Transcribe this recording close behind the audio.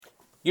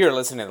You're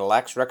listening to the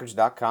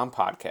LaxRecords.com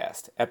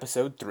podcast,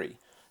 episode 3.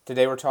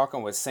 Today we're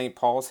talking with St.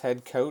 Paul's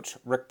head coach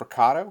Rick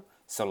Bricado,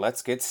 so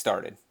let's get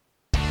started.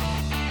 Hey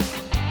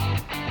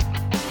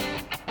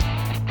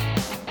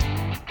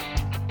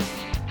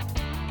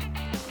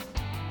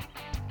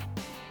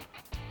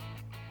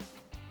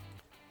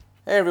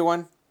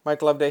everyone,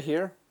 Mike Loveday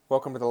here.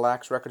 Welcome to the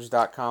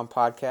LaxRecords.com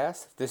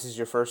podcast. If this is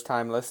your first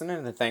time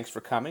listening, then thanks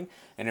for coming.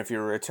 And if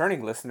you're a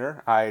returning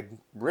listener, I'd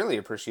really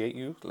appreciate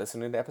you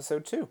listening to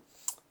episode 2.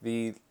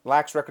 The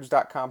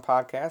LaxRecords.com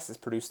podcast is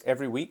produced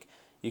every week.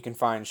 You can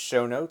find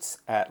show notes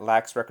at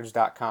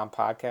LaxRecords.com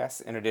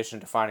podcast, in addition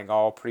to finding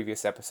all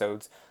previous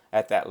episodes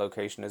at that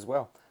location as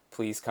well.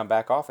 Please come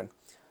back often.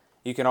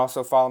 You can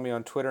also follow me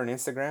on Twitter and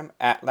Instagram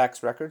at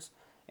LaxRecords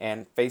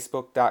and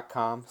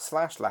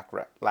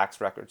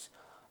Facebook.com/LaxRecords.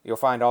 You'll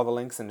find all the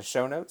links in the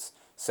show notes.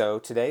 So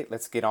today,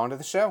 let's get on to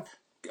the show.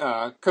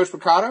 Coach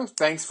Bricado,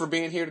 thanks for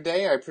being here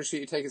today. I appreciate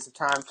you taking some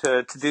time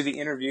to do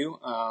the interview.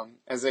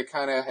 As I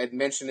kind of had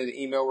mentioned in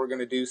the email, we're going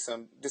to do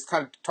just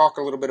kind of talk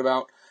a little bit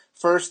about,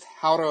 first,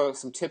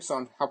 some tips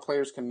on how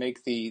players can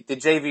make the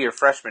JV or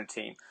freshman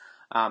team.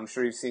 I'm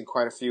sure you've seen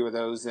quite a few of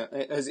those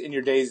as in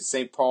your days at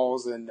St.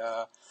 Paul's and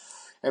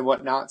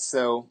whatnot.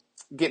 So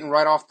getting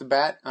right off the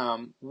bat,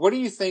 what do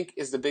you think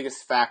is the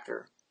biggest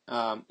factor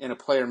in a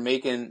player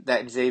making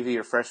that JV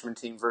or freshman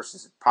team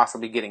versus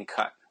possibly getting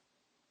cut?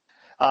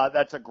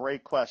 That's a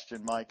great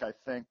question, Mike. I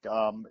think,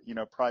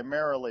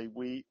 primarily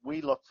we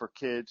look for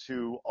kids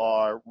who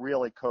are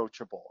really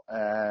coachable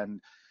and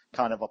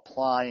kind of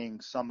applying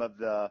some of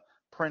the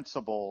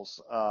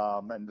principles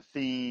and the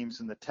themes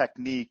and the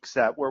techniques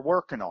that we're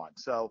working on.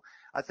 So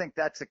I think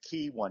that's a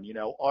key one.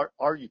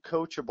 Are you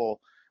coachable?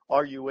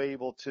 Are you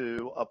able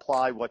to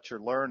apply what you're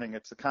learning?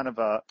 It's a kind of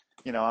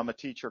I'm a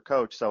teacher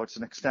coach, so it's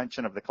an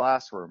extension of the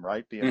classroom,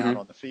 right? Being out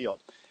on the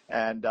field.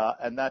 And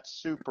that's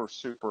super,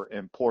 super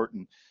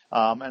important.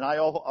 And I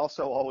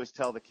also always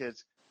tell the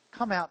kids,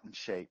 come out in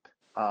shape.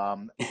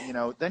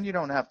 Then you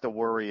don't have to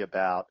worry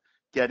about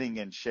getting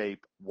in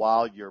shape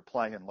while you're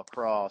playing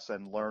lacrosse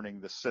and learning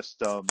the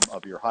system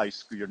of your high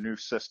school, your new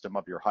system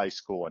of your high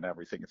school and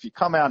everything. If you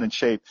come out in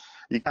shape,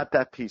 you got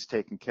that piece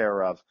taken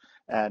care of.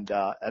 And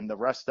the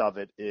rest of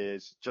it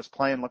is just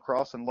playing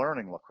lacrosse and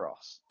learning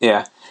lacrosse.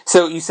 Yeah.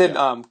 So you said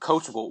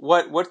coachable.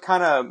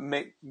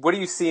 What do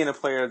you see in a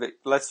player that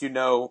lets you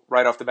know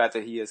right off the bat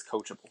that he is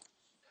coachable?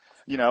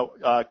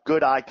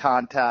 Good eye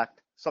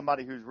contact,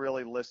 somebody who's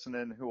really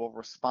listening, who will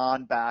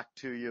respond back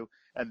to you,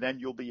 and then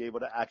you'll be able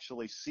to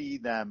actually see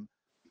them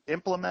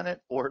implement it,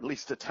 or at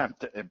least attempt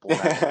to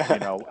implement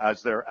it,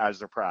 as they're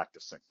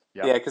practicing.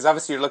 Yeah, because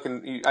obviously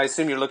I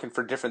assume you're looking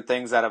for different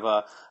things out of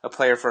a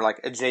player for like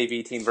a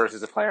JV team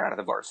versus a player out of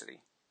the varsity.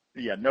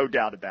 Yeah, no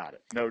doubt about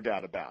it. No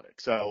doubt about it.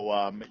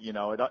 So,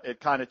 it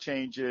kind of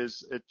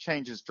changes. It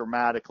changes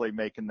dramatically,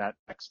 making that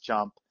next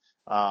jump.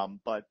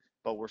 But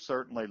we're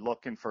certainly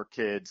looking for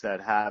kids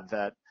that have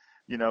that,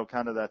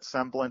 kind of that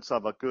semblance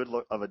of a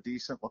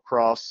decent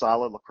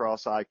solid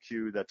lacrosse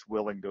IQ that's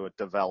willing to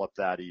develop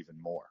that even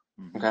more.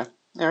 Mm-hmm. Okay.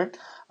 All right.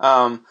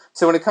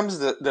 So when it comes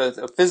to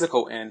the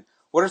physical end,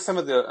 what are some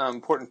of the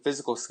important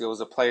physical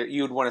skills a player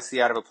you would want to see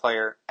out of a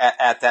player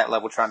at that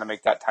level trying to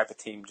make that type of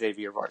team,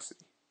 JV or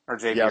varsity? Or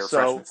JV or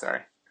freshman,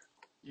 sorry.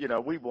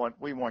 We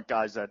want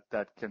guys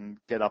that can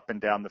get up and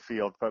down the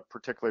field, but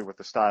particularly with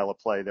the style of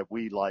play that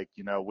we like,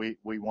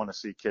 we want to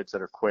see kids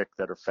that are quick,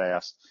 that are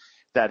fast,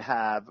 that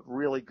have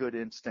really good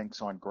instincts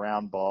on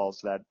ground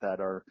balls, that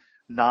are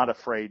not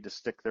afraid to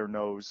stick their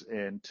nose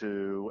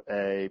into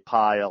a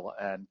pile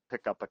and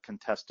pick up a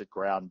contested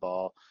ground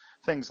ball,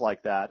 things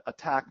like that.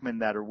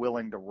 Attackmen that are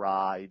willing to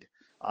ride.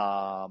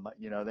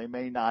 They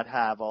may not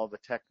have all the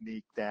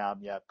technique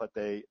down yet, but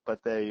they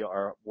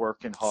are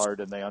working hard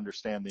and they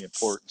understand the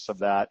importance of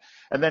that.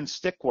 And then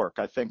stick work.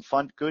 I think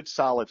good,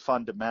 solid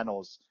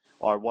fundamentals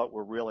are what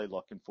we're really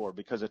looking for,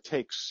 because it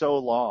takes so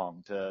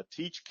long to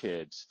teach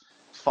kids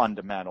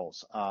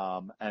fundamentals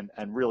and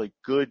really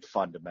good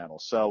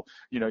fundamentals. So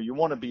you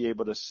want to be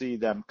able to see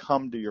them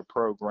come to your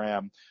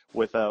program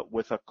with a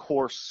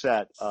course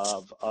set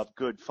of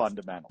good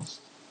fundamentals.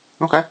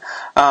 Okay.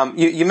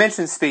 You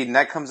mentioned speed, and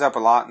that comes up a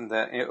lot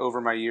over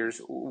my years.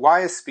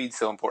 Why is speed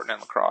so important in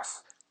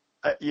lacrosse?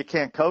 You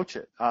can't coach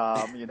it.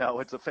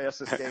 It's the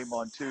fastest game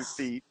on 2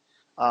 feet.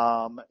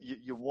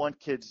 You want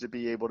kids to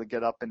be able to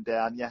get up and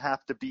down. You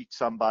have to beat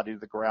somebody to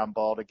the ground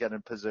ball to get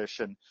in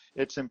position.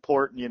 It's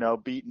important,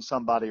 beating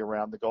somebody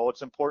around the goal.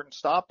 It's important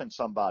stopping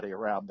somebody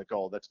around the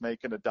goal that's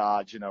making a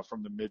dodge,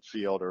 from the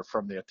midfield or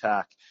from the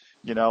attack.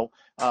 So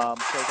that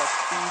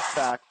speed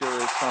factor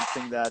is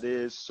something that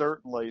is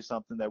certainly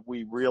something that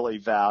we really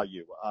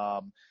value.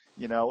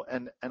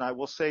 And I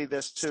will say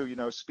this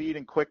too, speed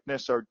and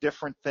quickness are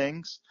different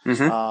things.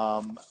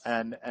 Mm-hmm.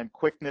 And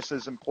quickness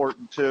is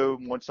important too.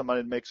 When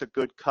somebody makes a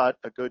good cut,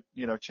 a good,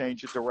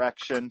 change of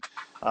direction,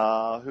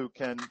 who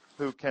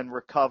can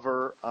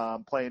recover,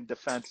 playing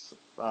defense,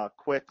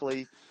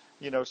 quickly,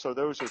 so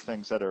those are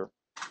things that are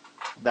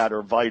that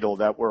are vital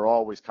that we're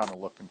always kind of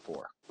looking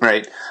for.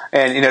 Right.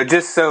 And,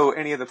 just so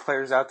any of the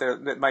players out there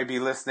that might be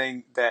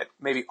listening that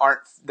maybe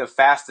aren't the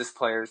fastest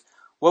players,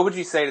 what would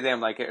you say to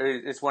them? Like,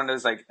 it's one of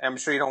those, like, I'm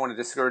sure you don't want to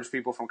discourage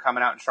people from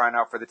coming out and trying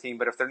out for the team,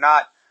 but if they're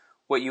not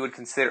what you would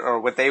consider or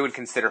what they would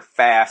consider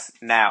fast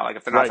now, like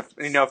if they're not,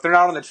 Right. if they're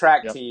not on the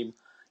track Yep. team,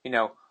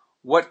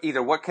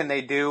 what can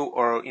they do,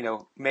 or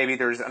maybe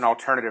there's an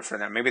alternative for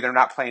them. Maybe they're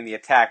not playing the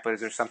attack, but is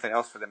there something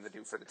else for them to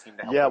do for the team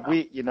to help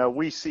them out?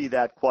 We see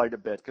that quite a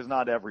bit because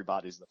not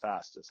everybody's the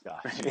fastest guy.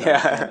 You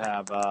can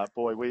have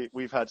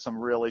we've had some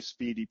really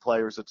speedy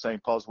players at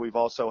St. Paul's. We've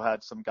also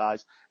had some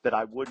guys that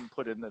I wouldn't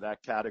put into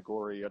that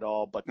category at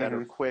all, but that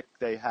are quick.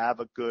 They have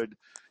a good,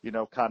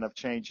 kind of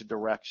change of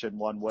direction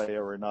one way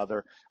or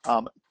another.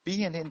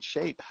 Being in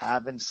shape,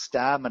 having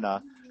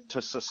stamina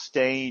to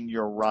sustain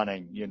your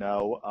running,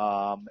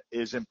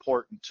 is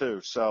important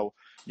too. So,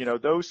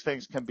 those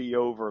things can be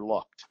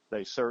overlooked.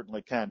 They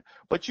certainly can.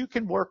 But you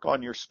can work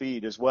on your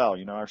speed as well.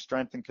 Our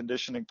strength and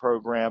conditioning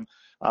program,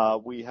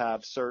 we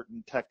have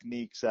certain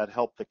techniques that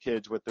help the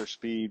kids with their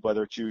speed,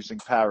 whether it's using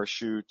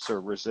parachutes or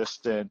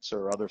resistance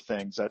or other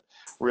things that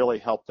really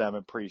help them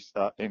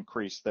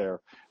increase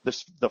the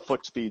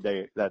foot speed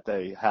that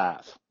they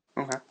have.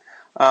 Okay.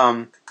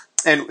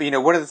 And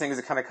one of the things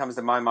that kind of comes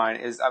to my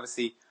mind is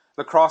obviously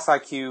lacrosse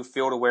IQ,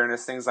 field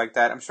awareness, things like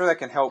that. I'm sure that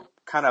can help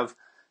kind of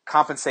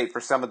compensate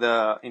for some of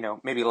the,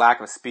 maybe lack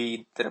of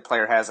speed that a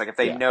player has. Like if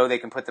they know they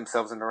can put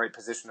themselves in the right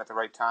position at the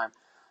right time.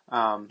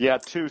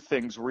 Two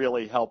things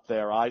really help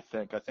there, I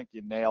think. I think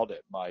you nailed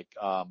it, Mike.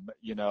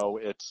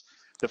 It's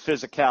the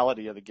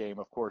physicality of the game,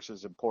 of course,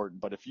 is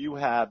important. But if you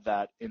have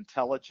that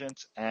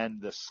intelligence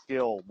and the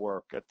skill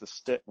work at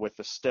with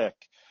the stick,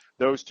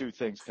 those two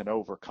things can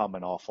overcome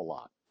an awful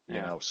lot.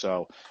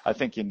 So I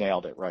think you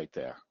nailed it right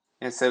there.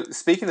 And so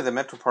speaking of the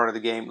mental part of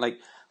the game, like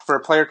for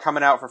a player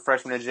coming out for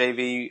freshman at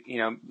JV,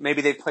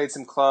 maybe they've played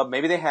some club,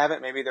 maybe they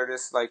haven't, maybe they're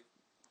just like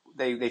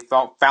they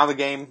found the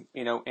game,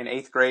 in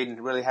 8th grade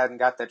and really hadn't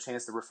got that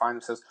chance to refine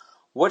themselves.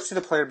 What should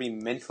a player be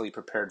mentally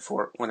prepared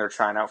for when they're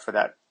trying out for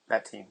that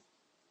team?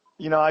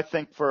 I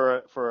think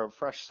for a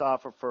fresh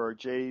sopher, for a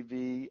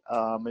JV,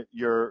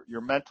 you're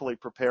mentally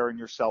preparing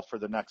yourself for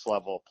the next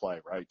level of play,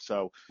 right?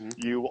 So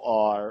you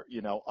are,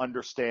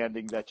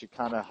 understanding that you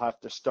kind of have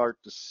to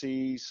start to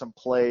see some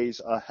plays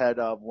ahead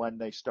of when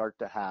they start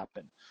to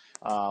happen.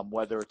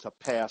 Whether it's a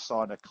pass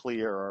on a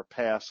clear or a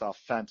pass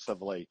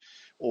offensively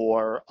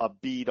or a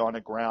beat on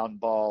a ground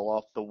ball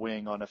off the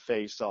wing on a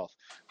face-off.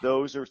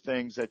 Those are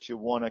things that you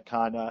want to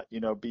kind of,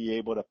 be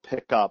able to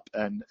pick up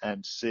and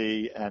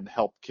see and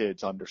help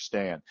kids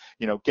understand.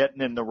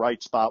 Getting in the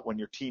right spot when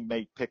your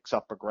teammate picks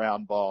up a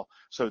ground ball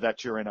so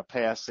that you're in a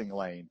passing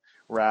lane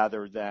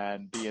rather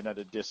than being at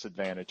a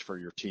disadvantage for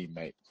your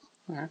teammate.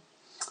 Okay.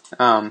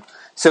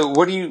 So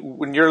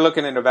when you're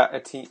looking at about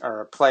a team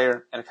or a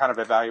player and kind of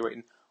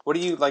evaluating, what do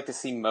you like to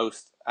see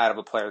most out of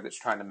a player that's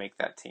trying to make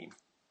that team?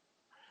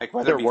 Like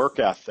their work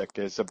ethic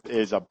is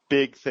a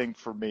big thing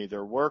for me.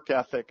 Their work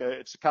ethic,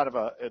 it's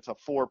a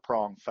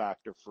 4-pronged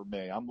factor for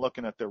me. I'm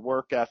looking at their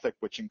work ethic,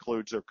 which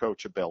includes their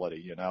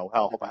coachability,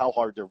 how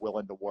hard they're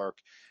willing to work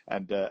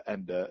and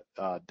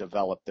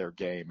develop their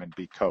game and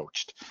be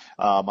coached.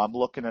 I'm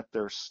looking at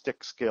their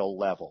stick skill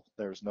level.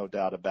 There's no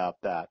doubt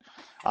about that.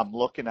 I'm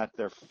looking at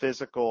their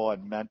physical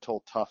and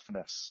mental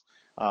toughness.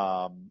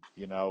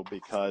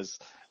 Because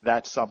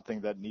that's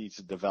something that needs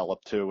to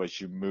develop too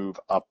as you move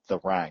up the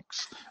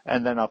ranks.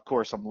 And then, of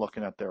course, I'm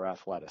looking at their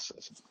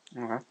athleticism.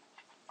 Okay.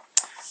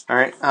 All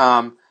right.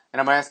 And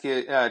I'm going to ask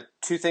you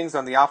 2 things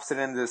on the opposite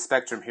end of the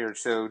spectrum here.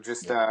 So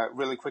just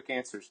really quick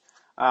answers.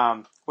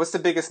 What's the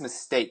biggest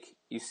mistake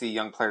you see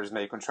young players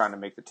make when trying to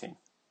make the team?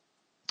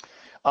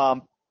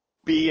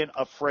 Being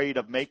afraid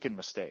of making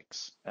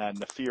mistakes and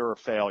the fear of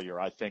failure,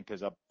 I think,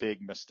 is a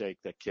big mistake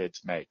that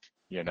kids make.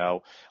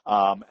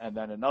 And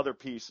then another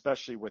piece,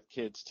 especially with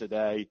kids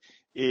today,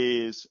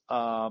 is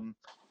kind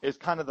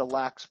of the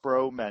lax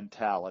bro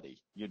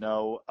mentality,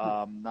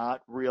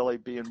 not really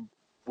being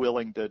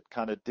willing to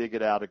kind of dig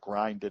it out and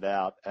grind it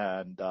out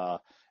and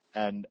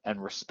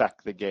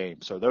respect the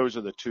game. So those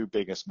are the 2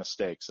 biggest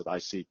mistakes that I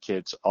see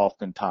kids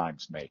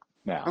oftentimes make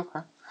now. Okay.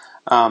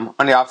 On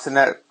the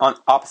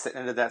opposite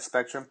end of that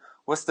spectrum,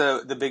 what's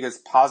the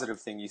biggest positive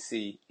thing you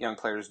see young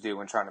players do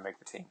when trying to make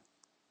the team?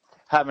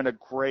 Having a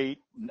great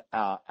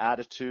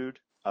attitude,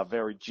 a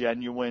very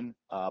genuine,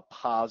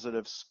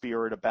 positive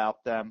spirit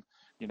about them,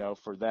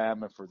 for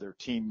them and for their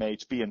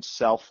teammates, being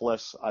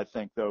selfless. I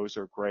think those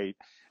are great.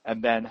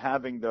 And then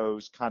having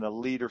those kind of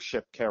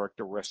leadership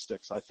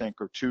characteristics, I think,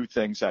 are 2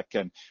 things that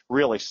can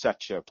really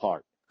set you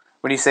apart.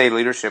 When you say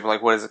leadership,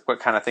 like what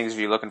kind of things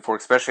are you looking for,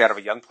 especially out of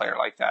a young player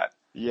like that?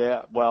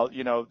 Yeah, well,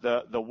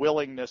 the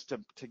willingness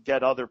to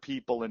get other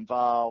people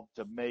involved,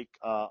 to make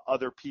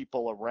other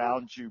people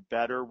around you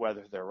better,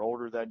 whether they're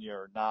older than you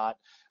or not.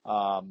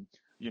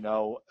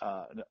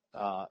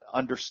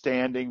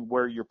 Understanding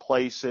where your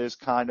place is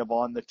kind of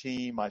on the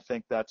team. I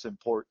think that's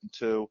important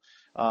too.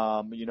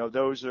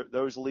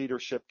 Those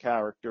leadership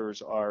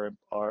characters are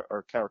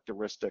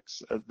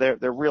characteristics.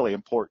 They're really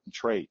important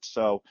traits.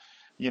 So,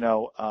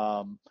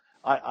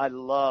 I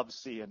love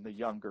seeing the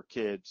younger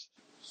kids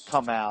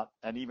come out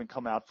and even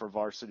come out for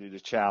varsity to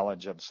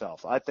challenge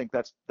himself. I think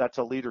that's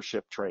a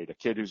leadership trait, a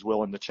kid who's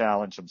willing to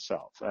challenge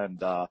himself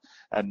and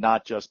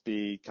not just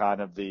be kind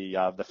of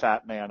the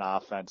fat man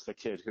offense, the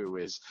kid who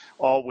has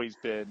always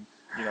been,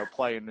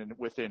 playing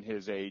within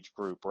his age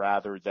group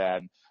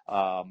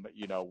um,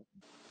 you know,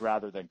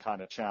 rather than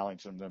kind of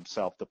challenging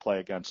themselves to play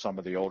against some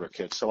of the older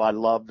kids. So I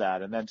love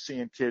that. And then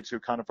seeing kids who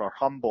kind of are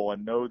humble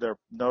and know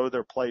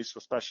their place,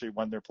 especially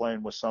when they're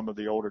playing with some of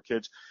the older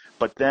kids,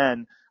 but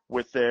then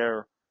with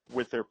their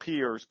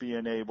peers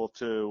being able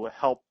to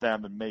help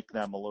them and make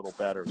them a little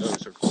better.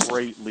 Those are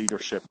great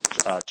leadership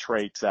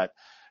traits that,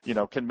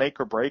 can make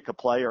or break a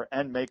player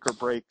and make or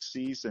break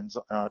seasons,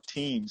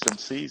 teams and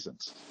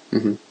seasons.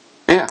 Mm-hmm.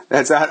 Yeah,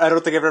 I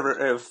don't think I've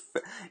ever. If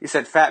you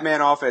said "fat man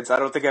offense," I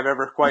don't think I've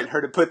ever quite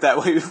heard it put that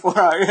way before.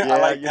 I Yeah,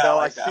 like that. I I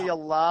like see that. a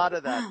lot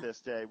of that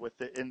this day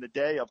in the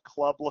day of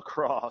club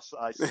lacrosse.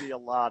 I see a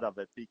lot of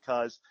it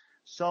because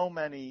so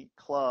many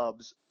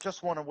clubs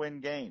just want to win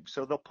games.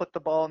 So they'll put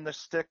the ball in the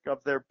stick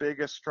of their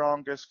biggest,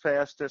 strongest,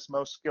 fastest,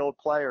 most skilled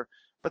player.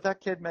 But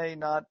that kid may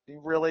not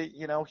really,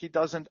 he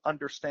doesn't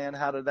understand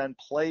how to then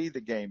play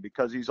the game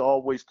because he's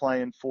always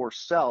playing for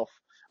self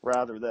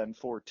rather than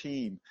for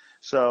team.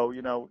 So,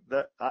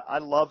 I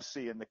love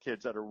seeing the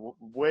kids that are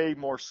way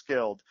more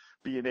skilled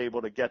being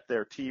able to get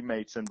their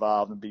teammates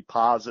involved and be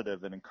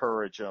positive and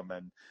encourage them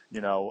and,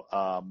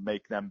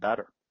 make them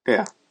better.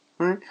 Yeah.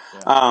 All right.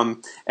 Yeah.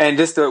 And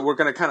we're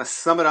going to kind of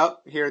sum it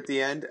up here at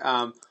the end.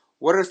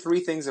 What are 3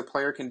 things a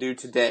player can do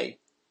today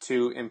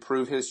to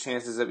improve his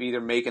chances of either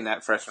making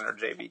that freshman or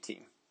JV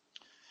team?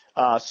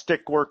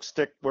 Stick work,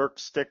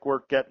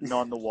 getting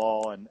on the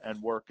wall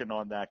and working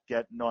on that,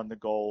 getting on the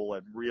goal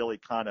and really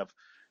kind of,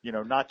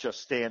 not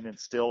just standing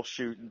still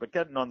shooting, but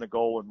getting on the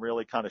goal and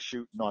really kind of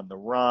shooting on the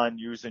run,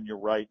 using your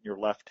right and your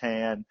left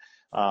hand,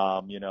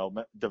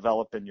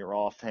 developing your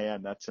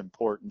offhand. That's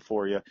important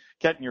for you.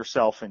 Getting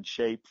yourself in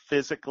shape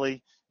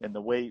physically in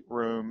the weight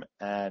room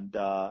and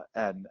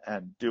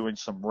doing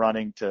some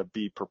running to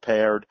be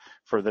prepared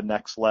for the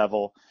next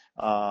level.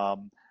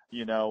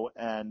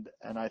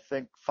 And I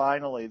think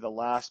finally the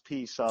last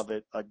piece of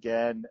it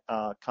again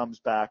comes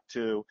back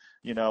to,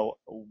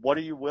 what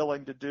are you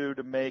willing to do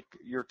to make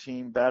your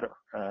team better?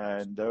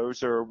 And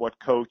those are what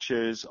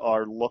coaches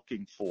are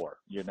looking for.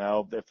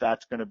 If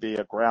that's going to be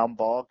a ground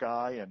ball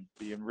guy and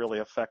being really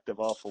effective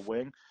off a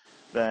wing,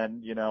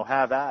 then,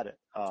 have at it.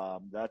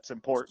 That's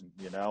important,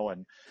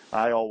 and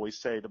I always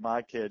say to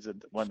my kids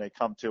when they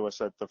come to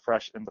us in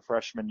the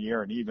freshman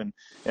year and even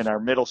in our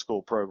middle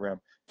school program,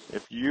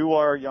 if you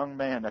are a young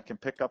man that can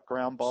pick up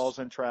ground balls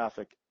in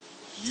traffic,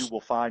 you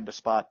will find a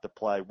spot to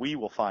play. We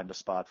will find a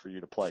spot for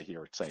you to play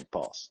here at St.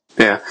 Paul's.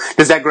 Yeah.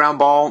 Does that ground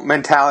ball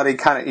mentality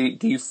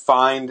do you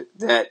find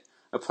that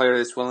a player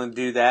that's willing to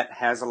do that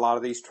has a lot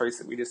of these traits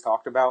that we just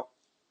talked about?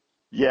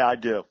 Yeah, I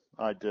do.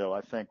 I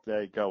think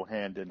they go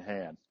hand in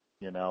hand,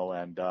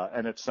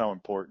 and it's so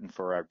important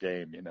for our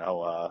game.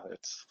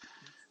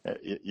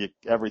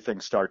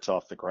 Everything starts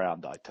off the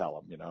ground. I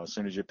tell them, as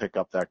soon as you pick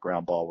up that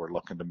ground ball, we're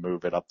looking to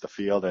move it up the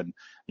field. And,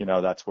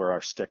 that's where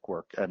our stick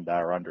work and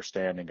our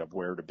understanding of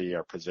where to be,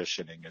 our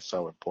positioning is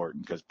so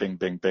important because bing,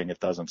 bing, bing, it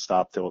doesn't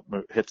stop till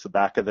it hits the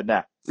back of the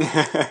net.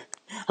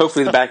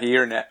 Hopefully the back of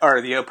your net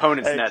or the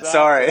opponent's net. Exactly.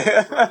 Sorry.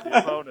 That's right. The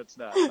opponent's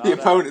net. Not ours. The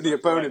That's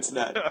opponent's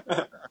right.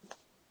 net.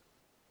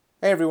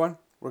 Hey everyone.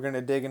 We're going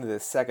to dig into the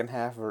second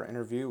half of our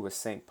interview with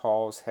St.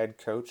 Paul's head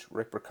coach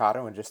Rick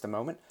Briccato in just a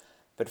moment.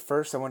 But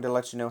first, I wanted to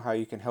let you know how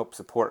you can help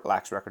support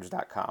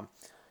laxrecords.com.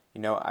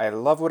 I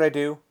love what I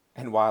do,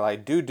 and while I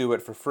do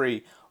it for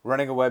free,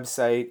 running a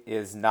website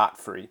is not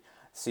free.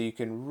 So you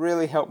can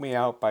really help me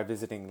out by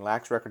visiting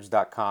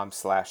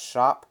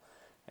laxrecords.com/shop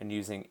and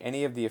using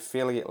any of the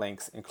affiliate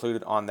links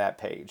included on that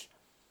page.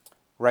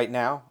 Right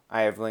now,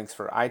 I have links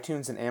for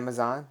iTunes and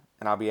Amazon,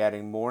 and I'll be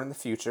adding more in the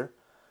future.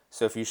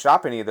 So if you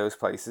shop any of those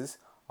places,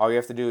 all you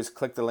have to do is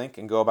click the link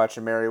and go about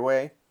your merry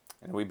way,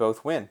 and we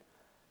both win.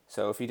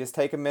 So if you just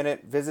take a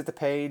minute, visit the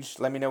page,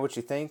 let me know what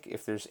you think.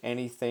 If there's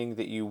anything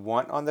that you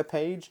want on the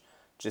page,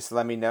 just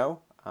let me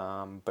know.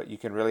 But you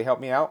can really help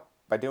me out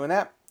by doing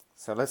that.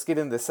 So let's get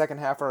into the second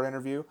half of our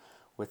interview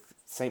with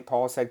St.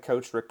 Paul's head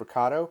coach Rick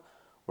Briccato,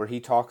 where he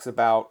talks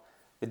about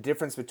the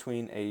difference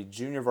between a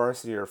junior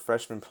varsity or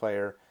freshman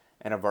player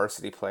and a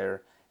varsity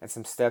player and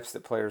some steps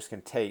that players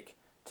can take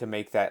to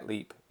make that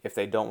leap if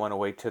they don't want to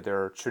wait to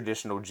their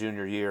traditional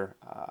junior year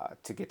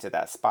to get to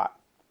that spot.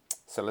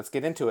 So let's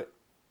get into it.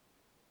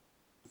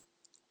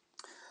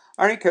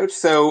 All right, Coach.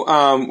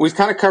 So we've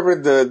kind of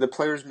covered the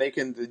players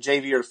making the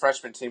JV or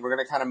freshman team. We're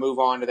going to kind of move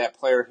on to that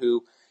player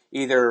who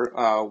either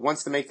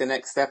wants to make the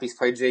next step. He's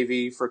played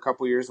JV for a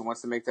couple years and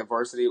wants to make that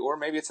varsity, or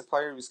maybe it's a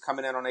player who's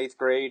coming in on 8th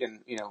grade and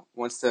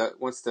wants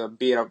to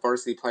be a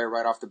varsity player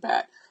right off the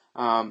bat.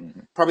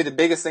 Probably the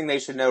biggest thing they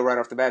should know right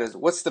off the bat is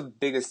what's the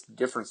biggest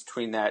difference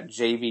between that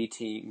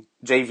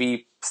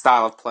JV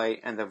style of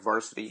play, and the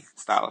varsity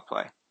style of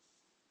play.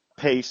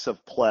 Pace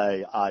of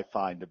play I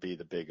find to be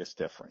the biggest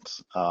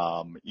difference.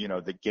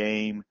 The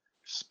game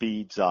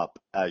speeds up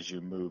as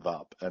you move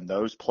up. And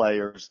those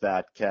players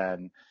that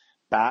can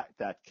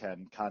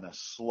kind of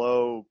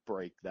slow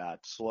break that,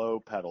 slow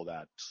pedal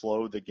that,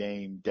 slow the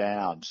game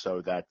down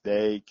so that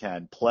they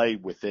can play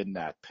within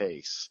that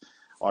pace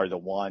are the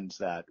ones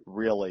that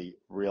really,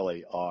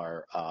 really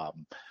are,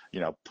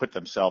 put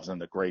themselves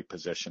in a great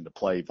position to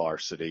play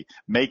varsity,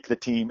 make the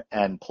team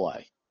and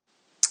play.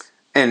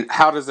 And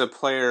how does a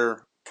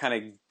player kind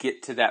of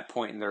get to that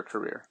point in their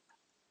career?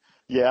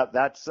 Yeah,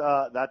 that's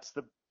a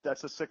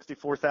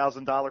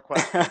 $64,000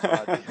 question,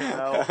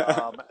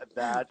 Bud.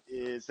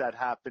 That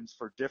happens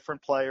for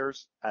different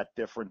players at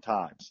different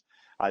times.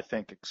 I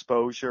think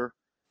exposure,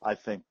 I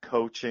think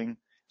coaching,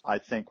 I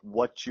think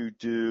what you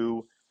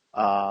do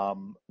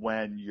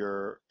when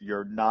you're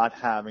not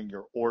having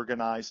your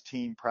organized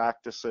team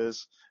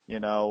practices.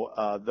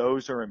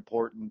 Those are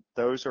important.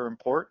 Those are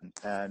important.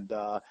 And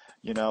are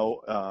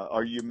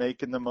you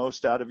making the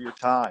most out of your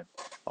time?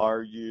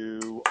 Are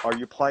you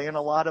playing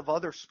a lot of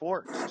other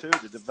sports too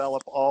to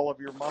develop all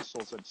of your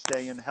muscles and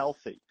staying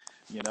healthy?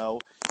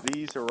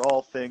 These are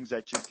all things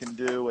that you can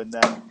do. And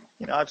then,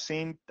 I've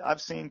seen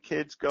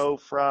kids go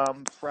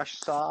from fresh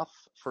soph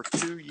for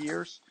 2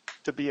 years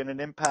to being an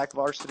impact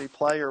varsity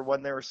player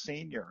when they're a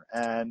senior.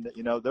 And,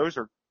 those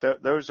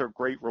are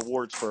great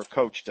rewards for a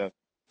coach to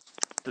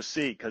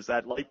see, because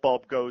that light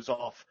bulb goes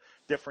off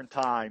different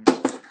times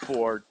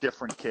for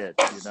different kids,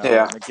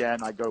 Yeah. And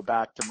again, I go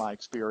back to my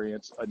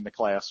experience in the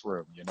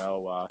classroom.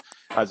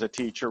 As a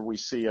teacher, we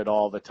see it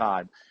all the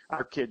time.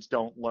 Our kids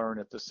don't learn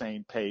at the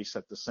same pace,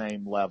 at the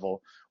same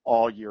level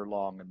all year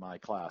long in my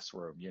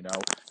classroom.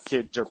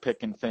 Kids are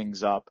picking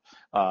things up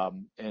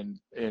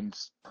in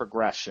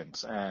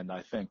progressions, and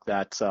I think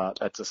that's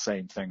the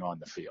same thing on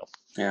the field.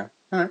 Yeah.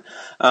 All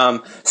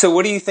right. So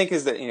what do you think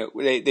is that,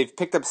 they've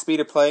picked up speed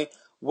of play.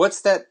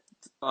 What's that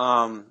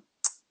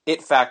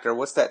it factor?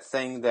 What's that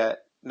thing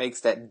that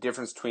makes that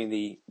difference between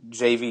the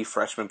JV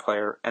freshman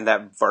player and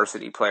that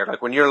varsity player?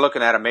 Like when you're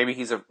looking at him, maybe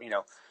he's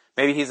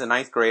a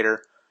ninth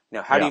grader.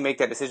 How do you make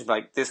that decision?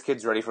 Like, this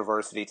kid's ready for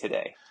varsity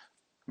today.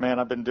 Man,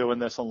 I've been doing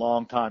this a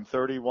long time,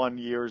 31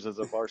 years as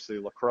a varsity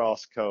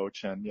lacrosse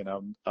coach and,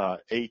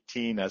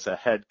 18 as a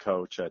head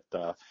coach at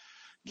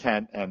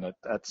Kent and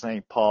at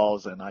St.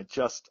 Paul's. And I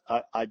just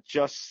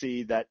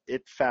see that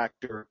it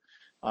factor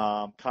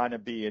kind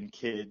of be in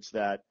kids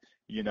that,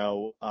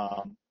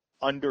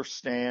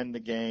 understand the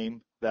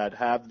game, that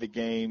have the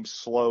game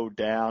slow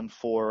down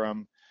for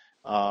them,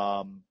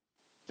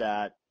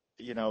 that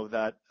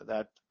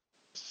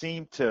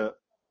seem to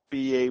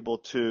be able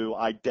to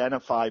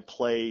identify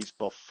plays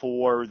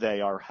before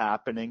they are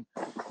happening,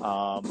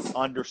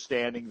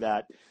 understanding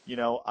that,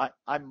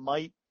 I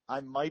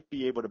might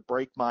be able to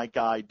break my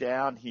guy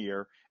down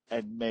here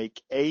and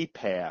make a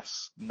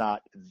pass,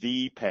 not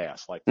the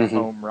pass, like the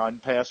home run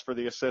pass for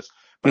the assist,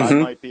 but I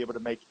might be able to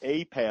make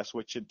a pass,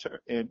 which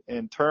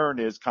in turn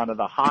is kind of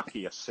the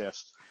hockey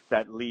assist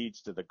that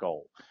leads to the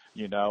goal,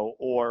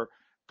 or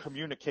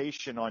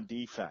communication on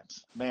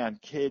defense. Man,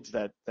 kids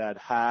that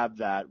have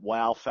that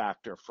wow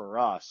factor for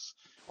us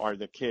are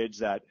the kids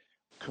that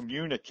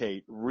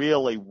communicate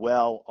really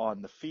well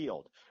on the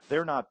field.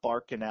 They're not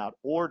barking out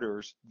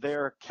orders.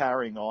 They're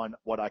carrying on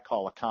what I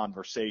call a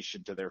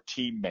conversation to their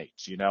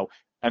teammates,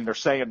 and they're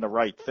saying the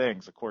right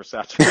things. Of course,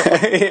 that's really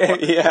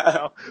important,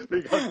 Yeah.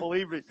 Because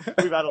believe me,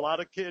 we've had a lot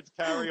of kids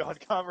carry on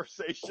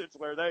conversations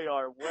where they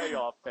are way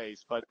off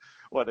pace. But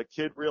when a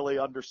kid really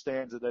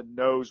understands it and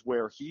knows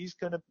where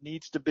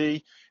needs to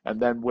be, and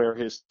then where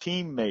his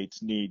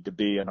teammates need to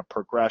be in a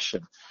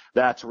progression,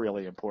 that's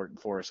really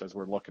important for us as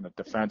we're looking at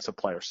defensive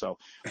players. So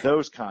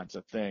those kinds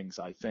of things,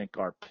 I think,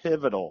 are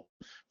pivotal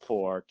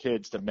for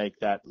kids to make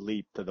that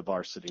leap to the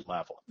varsity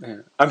level. Yeah.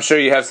 I'm sure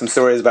you have some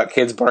stories about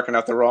kids barking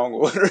out the wrong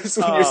orders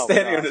when you're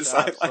standing on the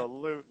sideline.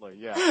 Absolutely,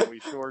 yeah, we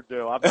sure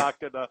do. I'm not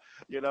gonna,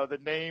 the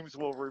names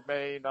will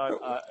remain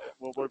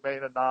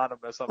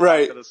anonymous. I'm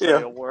not gonna say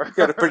a word.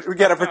 We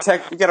gotta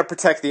protect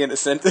the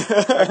innocent.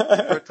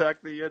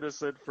 protect the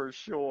innocent for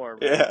sure.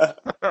 Man.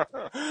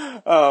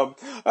 Yeah. All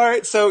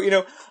right.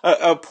 So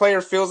a player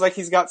feels like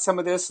he's got some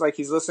of this, like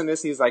he's listening to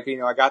this. He's like,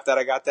 I got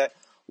that.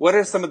 What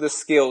are some of the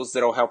skills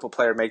that'll help a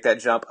player make that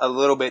jump a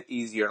little bit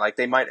easier? Like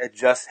they might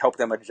help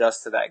them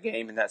adjust to that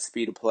game and that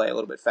speed of play a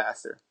little bit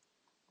faster.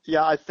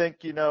 Yeah, I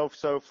think,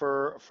 so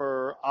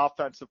for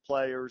offensive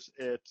players,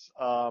 it's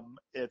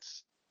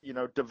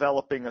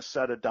developing a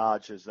set of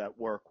dodges that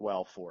work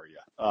well for you.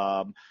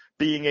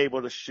 Being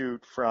able to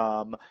shoot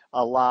from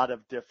a lot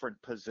of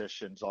different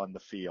positions on the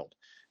field.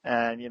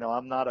 And,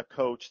 I'm not a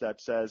coach that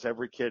says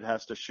every kid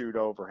has to shoot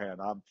overhand.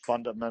 I'm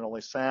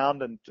fundamentally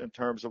sound in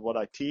terms of what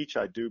I teach.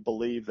 I do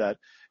believe that,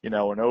 an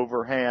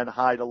overhand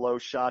high to low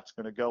shot's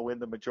going to go in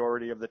the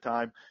majority of the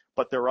time,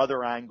 but there are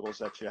other angles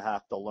that you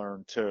have to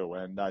learn too.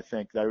 And I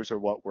think those are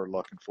what we're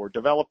looking for.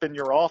 Developing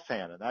your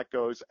offhand, and that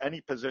goes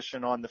any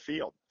position on the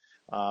field.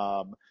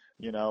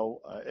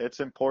 It's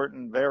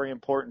important, very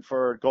important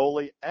for a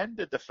goalie and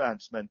a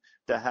defenseman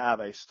to have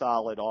a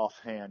solid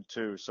offhand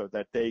too, so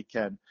that they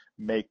can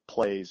make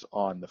plays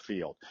on the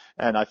field.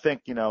 And I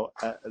think,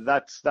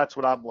 that's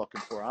what I'm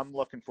looking for. I'm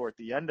looking for at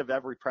the end of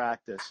every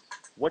practice,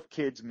 what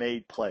kids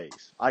made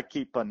plays. I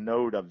keep a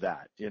note of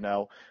that.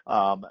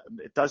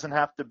 It doesn't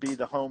have to be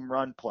the home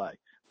run play,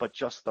 but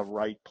just the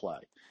right play.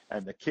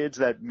 And the kids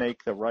that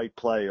make the right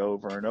play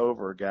over and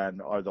over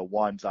again are the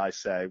ones I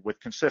say, with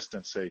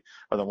consistency,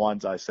 are the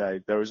ones I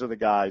say, those are the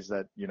guys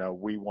that,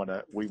 we want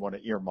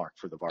to earmark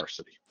for the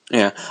varsity.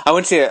 Yeah, I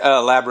want you to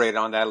elaborate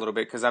on that a little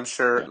bit, because I'm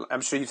sure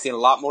you've seen a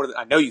lot more.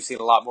 I know you've seen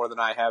a lot more than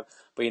I have.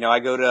 But I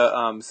go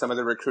to some of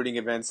the recruiting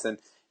events, and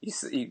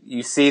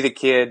you see the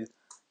kid,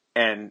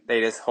 and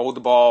they just hold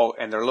the ball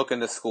and they're looking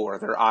to score.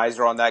 Their eyes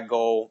are on that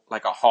goal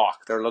like a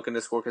hawk. They're looking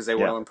to score because they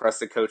want to impress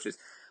the coaches.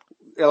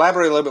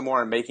 Elaborate a little bit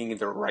more on making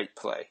the right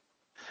play.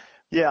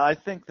 Yeah, I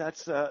think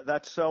that's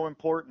so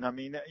important. I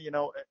mean,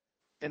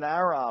 in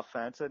our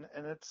offense, and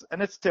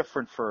it's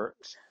different for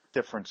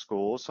different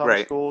schools. Some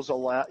schools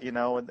allow,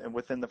 and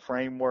within the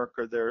framework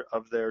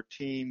of their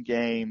team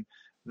game,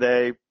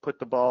 they put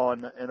the ball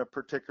in a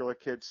particular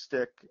kid's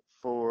stick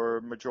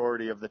for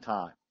majority of the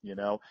time.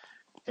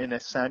 In a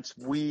sense,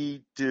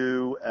 we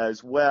do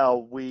as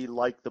well. We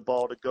like the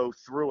ball to go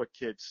through a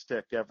kid's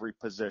stick every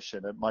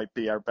position. It might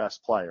be our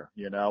best player,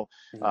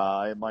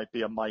 It might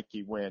be a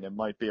Mikey Wynn. It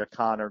might be a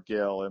Connor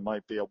Gill. It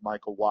might be a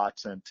Michael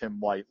Watson, Tim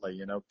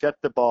Whiteley, Get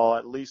the ball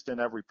at least in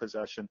every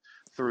possession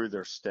through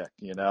their stick,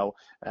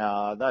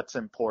 That's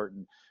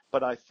important.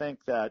 But I think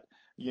that,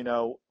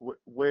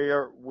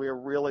 we're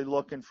really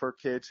looking for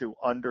kids who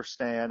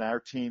understand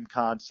our team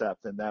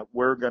concept, and that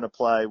we're going to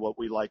play what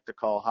we like to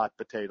call hot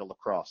potato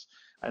lacrosse.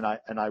 And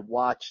I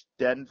watched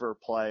Denver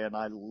play, and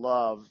I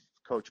love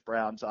Coach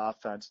Brown's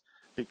offense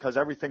because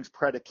everything's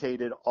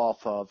predicated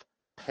off of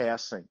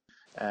passing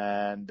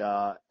and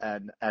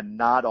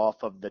not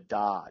off of the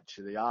dodge.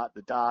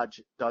 The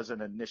dodge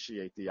doesn't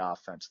initiate the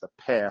offense. The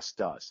pass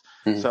does.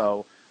 Mm-hmm.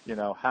 So,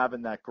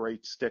 having that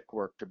great stick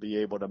work to be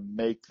able to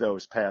make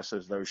those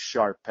passes, those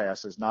sharp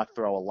passes, not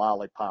throw a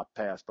lollipop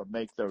pass, but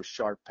make those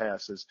sharp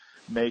passes,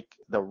 make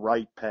the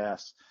right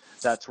pass.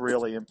 That's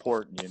really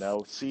important,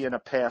 seeing a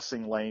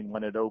passing lane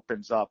when it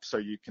opens up so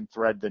you can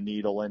thread the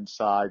needle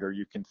inside, or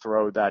you can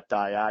throw that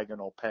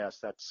diagonal pass,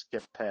 that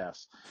skip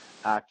pass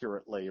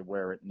accurately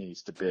where it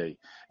needs to be.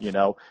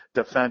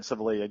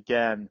 Defensively,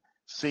 again,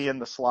 seeing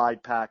the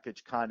slide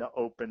package kind of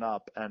open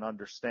up and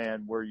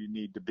understand where you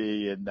need to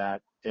be in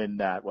that,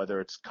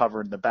 whether it's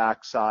covering the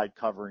backside,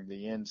 covering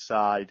the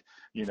inside,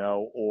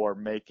 or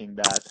making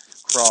that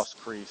cross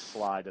crease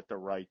slide at the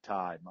right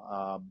time.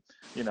 A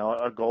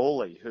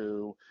goalie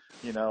who,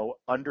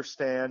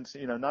 understands,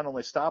 not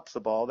only stops the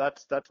ball,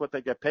 that's what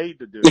they get paid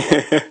to do.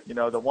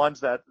 But, the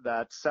ones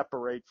that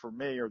separate for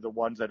me are the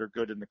ones that are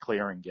good in the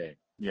clearing game,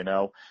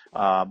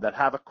 that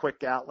have a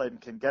quick outlet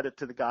and can get it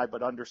to the guy,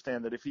 but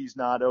understand that if he's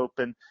not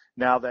open,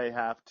 now they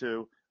have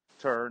to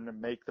turn and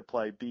make the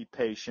play, be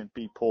patient,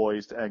 be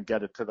poised, and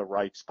get it to the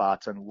right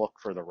spots and look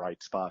for the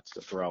right spots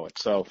to throw it.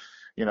 So,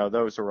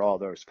 those are all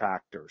those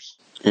factors.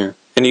 Yeah.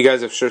 And you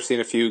guys have sure seen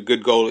a few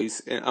good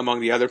goalies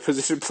among the other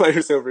position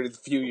players over the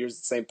few years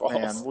at St.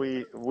 Paul's.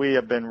 Man, we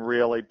have been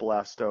really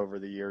blessed over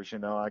the years.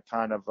 I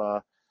kind of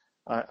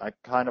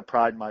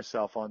pride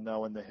myself on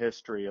knowing the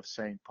history of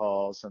St.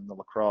 Paul's and the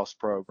lacrosse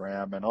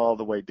program, and all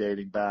the way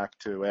dating back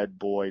to Ed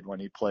Boyd when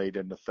he played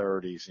in the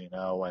 30s,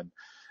 and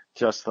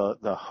just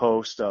the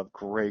host of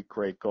great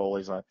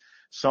goalies.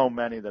 So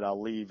many that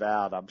I'll leave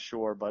out, I'm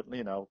sure, but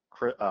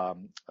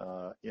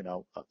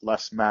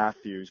Les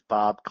Matthews,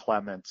 Bob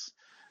Clements,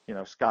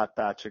 Scott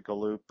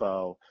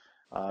Bacigalupo,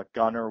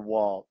 Gunnar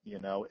Walt,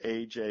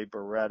 AJ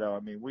Barretto. I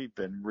mean, we've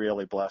been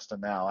really blessed,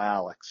 and now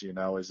Alex,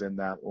 is in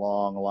that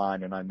long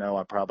line, and I know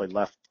I probably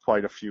left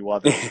quite a few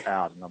others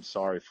out, and I'm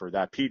sorry for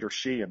that. Peter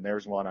Sheehan,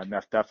 there's one I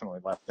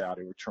definitely left out.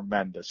 He was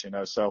tremendous,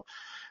 So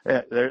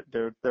there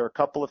are a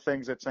couple of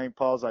things at St.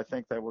 Paul's I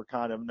think that we're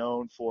kind of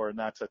known for, and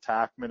that's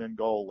attackmen and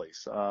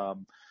goalies,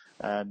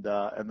 and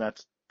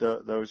that's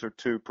those are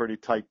two pretty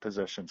tight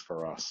positions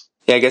for us.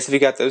 Yeah, I guess if you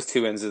got those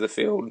two ends of the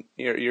field,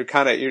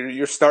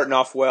 you're starting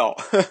off well.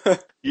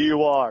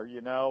 You are,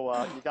 you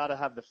got to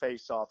have the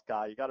face-off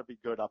guy. You got to be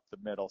good up the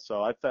middle.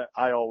 So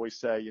I always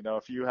say,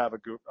 if you have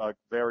a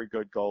very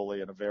good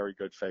goalie and a very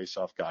good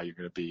face-off guy, you're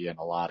going to be in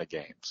a lot of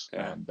games,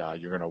 and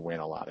you're going to win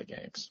a lot of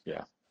games.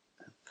 Yeah.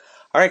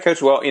 All right,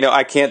 Coach. Well,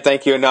 I can't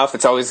thank you enough.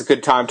 It's always a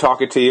good time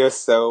talking to you.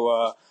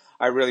 So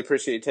I really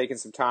appreciate you taking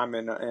some time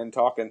and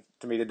talking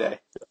to me today.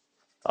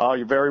 Oh,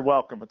 you're very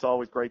welcome. It's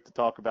always great to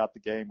talk about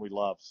the game we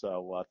love.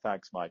 So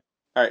thanks, Mike.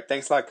 All right.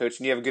 Thanks a lot, Coach.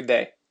 And you have a good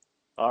day.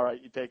 All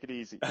right. You take it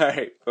easy. All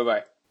right.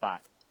 Bye-bye. Bye.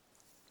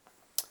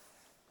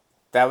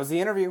 That was the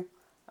interview.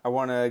 I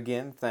want to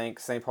again thank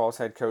St. Paul's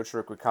head coach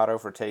Rick Ricardo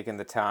for taking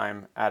the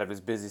time out of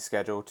his busy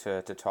schedule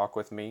to talk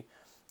with me.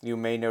 You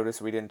may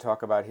notice we didn't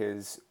talk about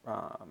his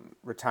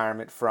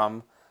retirement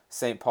from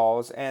St.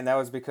 Paul's, and that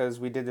was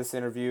because we did this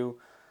interview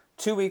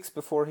 2 weeks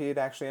before he had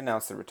actually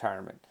announced the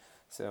retirement.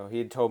 So he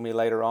had told me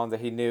later on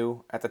that he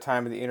knew at the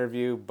time of the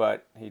interview,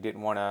 but he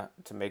didn't want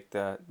to make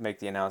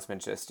the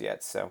announcement just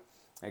yet. So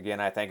again,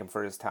 I thank him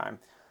for his time.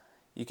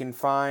 You can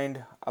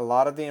find a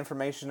lot of the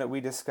information that we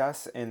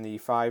discuss in the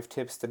 5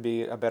 tips to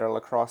be a better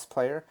lacrosse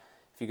player.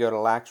 If you go to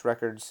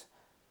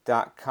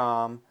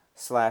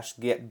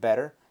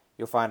laxrecords.com/getbetter,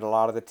 you'll find a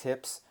lot of the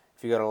tips.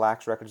 If you go to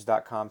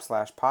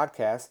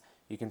laxrecords.com/podcast,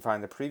 you can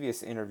find the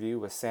previous interview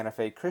with Santa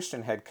Fe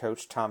Christian head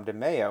coach Tom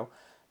DeMeo,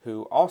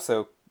 who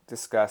also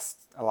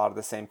discussed a lot of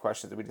the same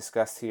questions that we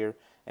discussed here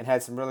and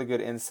had some really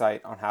good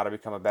insight on how to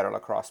become a better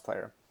lacrosse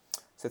player.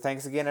 So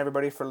thanks again,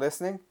 everybody, for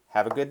listening.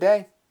 Have a good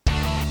day.